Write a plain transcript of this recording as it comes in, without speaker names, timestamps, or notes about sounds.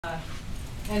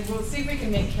And we'll see if we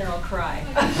can make Carol cry.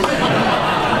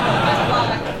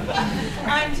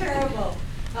 I'm terrible.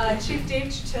 Chief Dave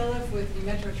Chitilla with the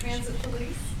Metro Transit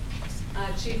Police.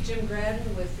 Chief Jim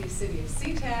Gradden with the City of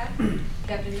SeaTac.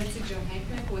 Captain Mitzi Jo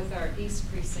Hanknick with our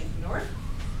East Precinct North.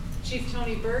 Chief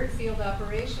Tony Burt, Field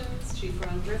Operations. Chief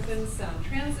Ron Griffin, Sound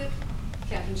Transit.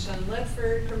 Captain Sean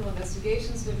Ledford, Criminal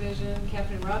Investigations Division.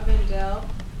 Captain Rob Vendel,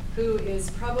 who is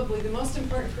probably the most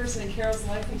important person in Carol's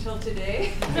life until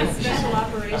today, Special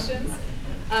Operations.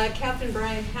 Captain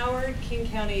Brian Howard, King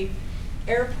County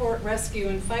Airport Rescue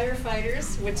and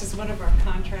Firefighters, which is one of our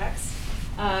contracts.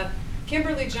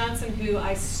 Kimberly Johnson, who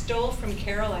I stole from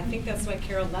Carol. I think that's why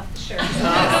Carol left the sheriff's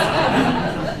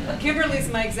office. Kimberly's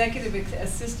my executive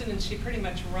assistant, and she pretty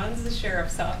much runs the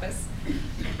sheriff's office.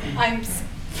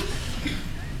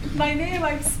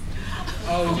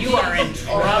 Oh, you are in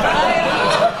trouble.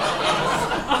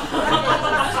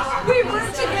 We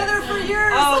worked together for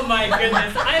years. Oh my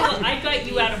goodness. I got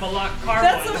you out of a locked car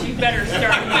once. You better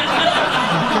start.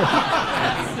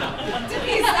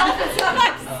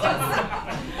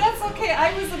 That's okay.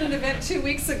 I was at an event 2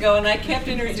 weeks ago, and I kept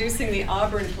introducing the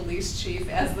Auburn police chief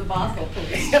as the Bothell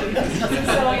police chief.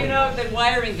 So, you know, the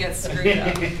wiring gets screwed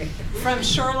up. From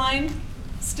Shoreline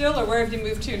still, or where have you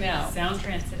moved to now? Sound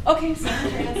Transit. Okay, Sound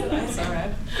Transit. I'm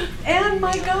sorry. And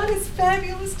my God, it's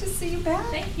fabulous to see you back.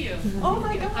 Thank you. Oh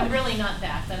my God. I'm really not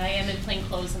back, but I am in plain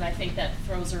clothes, and I think that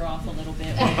throws her off a little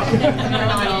bit.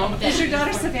 Is your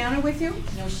daughter Savannah with you?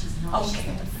 No, she's not.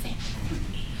 Okay.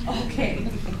 Okay.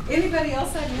 Anybody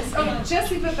else I missed? Oh,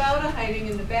 Jesse Babauta hiding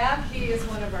in the back. He is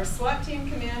one of our SWAT team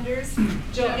commanders.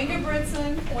 Joe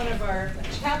Ingebrigtsen, one of our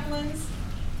chaplains.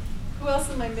 Who else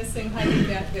am I missing hiding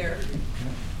back there?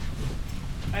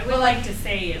 I would like to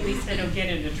say at least I don't get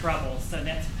into trouble, so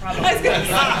that's probably. I was going to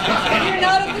say, you're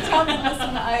not at the top of the list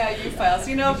in the IIU files.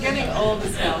 You know, I'm getting old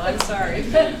as hell. I'm sorry.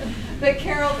 But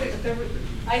Carol,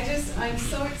 I'm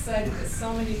so excited that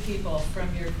so many people from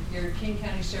your King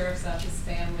County Sheriff's Office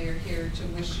family are here to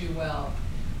wish you well.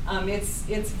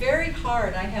 It's very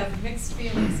hard. I have mixed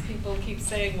feelings. People keep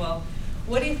saying, well,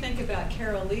 what do you think about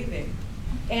Carol leaving?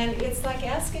 And it's like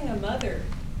asking a mother,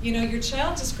 you know, your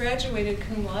child just graduated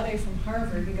cum laude from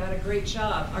Harvard and got a great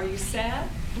job. Are you sad?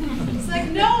 It's like,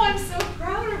 no, I'm so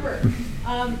proud of her.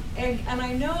 And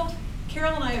I know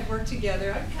Carol and I have worked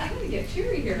together. I'm going to get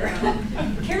teary here.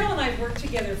 Carol and I have worked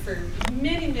together for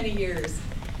many, many years.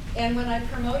 And when I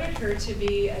promoted her to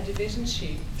be a division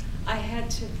chief, I had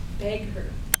to beg her.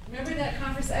 Remember that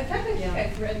conversation? In fact, I think I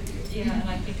threatened you. Yeah, and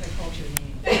I think I called your name.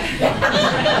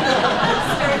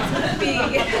 Starts with B.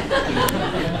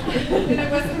 And I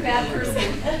wasn't a bad person.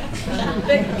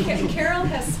 But Carol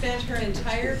has spent her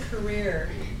entire career.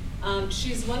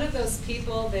 She's one of those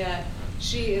people that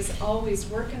she is always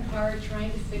working hard,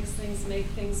 trying to fix things, make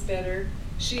things better.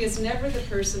 She is never the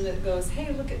person that goes,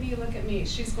 hey, look at me, look at me.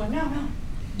 She's going, no, no,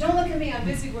 don't look at me, I'm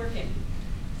busy working.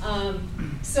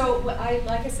 So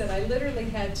like I said, I literally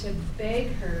had to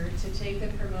beg her to take the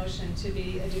promotion to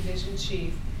be a division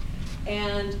chief.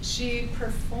 And she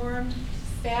performed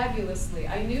fabulously.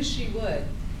 I knew she would.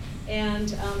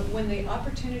 And when the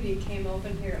opportunity came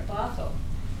open here at Bothell,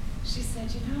 she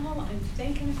said, you know, I'm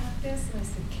thinking about this. And I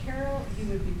said, Carol, you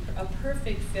would be a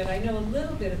perfect fit. I know a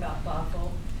little bit about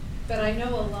Bothell, but I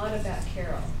know a lot about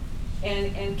Carol.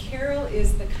 And Carol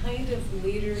is the kind of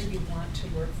leader you want to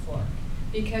work for,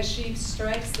 because she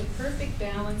strikes the perfect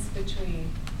balance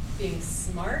between being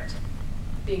smart,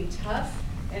 being tough,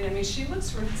 and I mean, she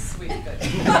looks really sweet, but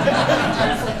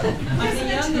I'm the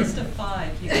youngest of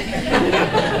 5.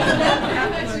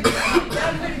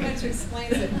 That pretty much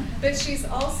explains it. But she's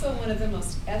also one of the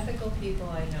most ethical people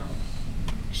I know.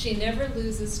 She never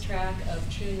loses track of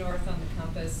true north on the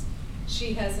compass.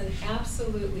 She has an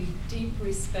absolutely deep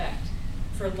respect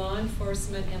for law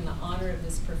enforcement and the honor of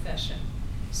this profession.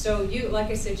 So you, like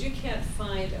I said, you can't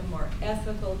find a more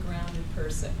ethical, grounded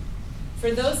person. For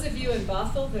those of you in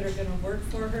Bothell that are going to work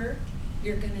for her,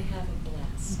 you're going to have a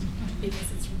blast,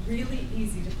 because it's really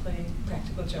easy to play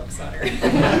practical jokes on her. She's kind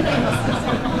of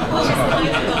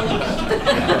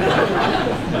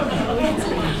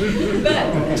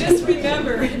But just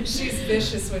remember, she's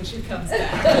vicious when she comes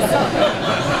back. So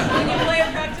when you play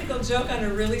a practical joke on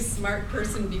a really smart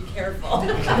person, be careful.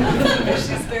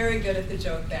 She's very good at the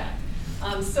joke back.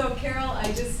 So Carol,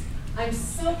 I'm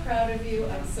so proud of you.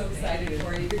 I'm so excited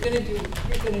for you. You're gonna do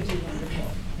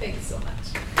wonderful. Thank you so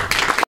much.